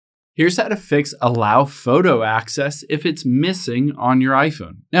Here's how to fix allow photo access if it's missing on your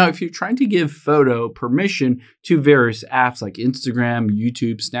iPhone. Now, if you're trying to give photo permission to various apps like Instagram,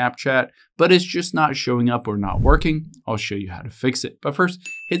 YouTube, Snapchat, but it's just not showing up or not working, I'll show you how to fix it. But first,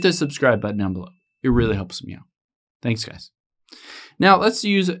 hit the subscribe button down below. It really helps me out. Thanks, guys. Now, let's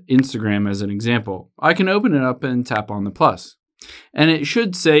use Instagram as an example. I can open it up and tap on the plus. And it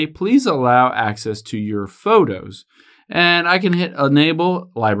should say, please allow access to your photos. And I can hit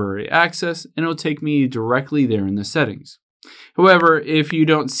enable library access and it'll take me directly there in the settings. However, if you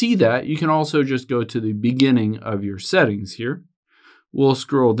don't see that, you can also just go to the beginning of your settings here. We'll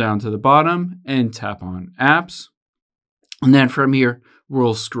scroll down to the bottom and tap on apps. And then from here,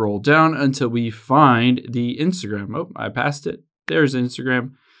 we'll scroll down until we find the Instagram. Oh, I passed it. There's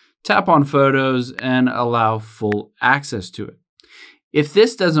Instagram. Tap on photos and allow full access to it. If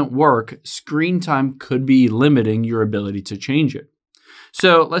this doesn't work, screen time could be limiting your ability to change it.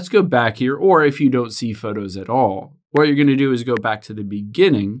 So let's go back here, or if you don't see photos at all, what you're going to do is go back to the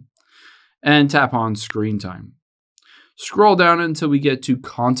beginning and tap on screen time. Scroll down until we get to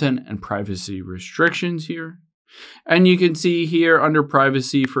content and privacy restrictions here. And you can see here under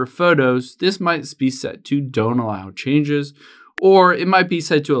privacy for photos, this might be set to don't allow changes, or it might be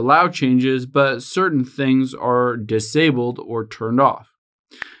set to allow changes, but certain things are disabled or turned off.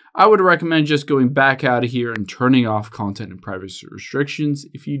 I would recommend just going back out of here and turning off content and privacy restrictions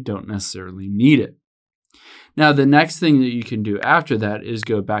if you don't necessarily need it. Now, the next thing that you can do after that is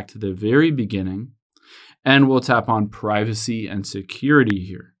go back to the very beginning, and we'll tap on privacy and security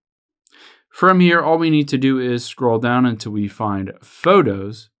here. From here, all we need to do is scroll down until we find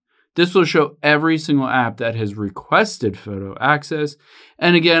photos. This will show every single app that has requested photo access.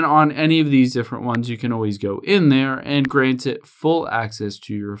 And again, on any of these different ones, you can always go in there and grant it full access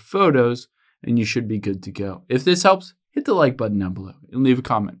to your photos, and you should be good to go. If this helps, hit the like button down below and leave a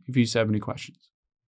comment if you have any questions.